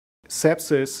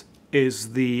Sepsis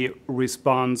is the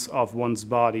response of one's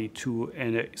body to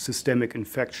a systemic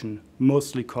infection,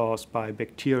 mostly caused by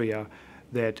bacteria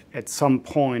that at some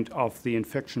point of the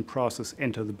infection process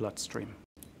enter the bloodstream.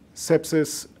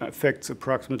 Sepsis affects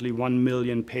approximately 1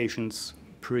 million patients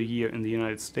per year in the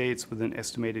United States with an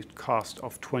estimated cost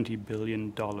of $20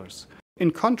 billion.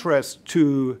 In contrast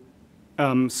to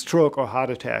stroke or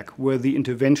heart attack, where the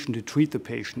intervention to treat the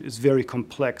patient is very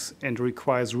complex and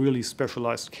requires really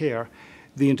specialized care,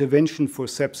 the intervention for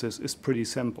sepsis is pretty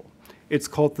simple. It's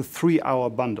called the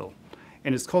 3-hour bundle.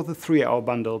 And it's called the 3-hour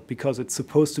bundle because it's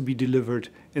supposed to be delivered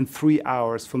in 3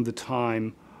 hours from the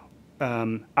time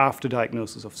after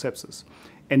diagnosis of sepsis.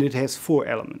 And it has 4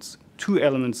 elements. 2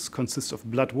 elements consist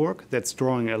of blood work, that's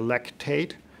drawing a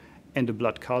lactate and a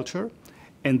blood culture.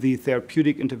 And the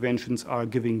therapeutic interventions are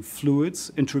giving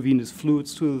fluids, intravenous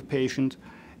fluids to the patient,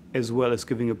 as well as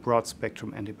giving a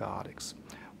broad-spectrum antibiotics.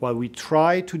 While we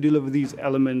try to deliver these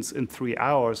elements in 3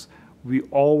 hours, we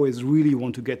always really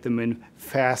want to get them in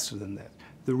faster than that.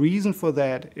 The reason for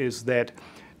that is that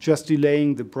just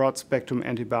delaying the broad-spectrum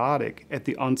antibiotic at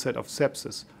the onset of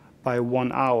sepsis by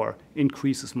 1 hour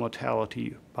increases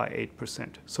mortality by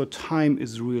 8%. So time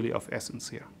is really of essence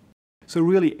here. So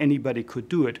really anybody could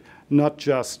do it, not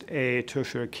just a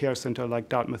tertiary care center like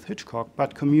Dartmouth-Hitchcock,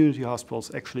 but community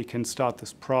hospitals actually can start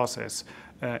this process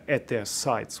at their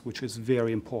sites, which is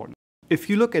very important. If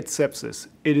you look at sepsis,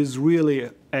 it is really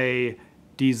a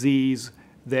disease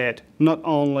that not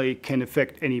only can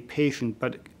affect any patient,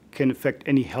 but can affect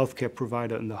any healthcare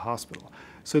provider in the hospital.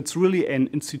 So it's really an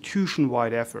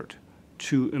institution-wide effort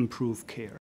to improve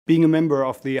care. Being a member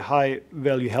of the High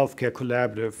Value Healthcare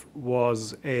Collaborative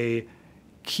was a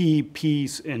key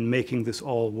piece in making this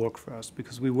all work for us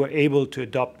because we were able to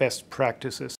adopt best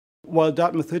practices. While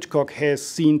Dartmouth-Hitchcock has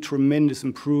seen tremendous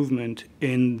improvement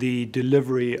in the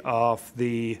delivery of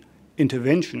the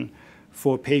intervention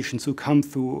for patients who come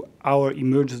through our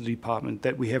emergency department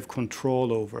that we have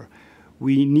control over,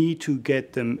 we need to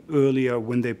get them earlier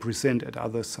when they present at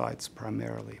other sites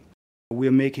primarily. We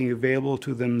are making available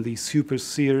to them the Super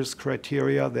SEERS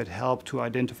criteria that help to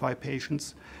identify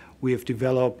patients. We have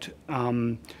developed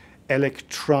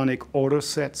electronic order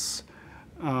sets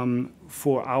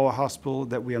for our hospital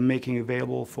that we are making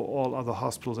available for all other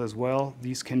hospitals as well.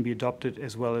 These can be adopted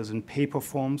as well as in paper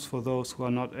forms for those who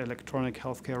are not electronic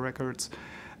healthcare records.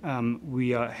 We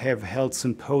have held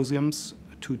symposiums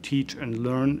to teach and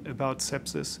learn about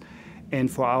sepsis. And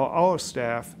for our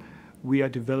staff, we are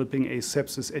developing a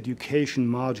sepsis education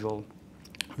module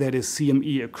that is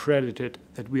CME accredited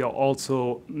that we are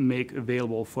also make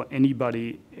available for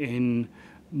anybody in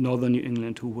Northern New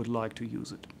England who would like to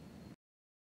use it.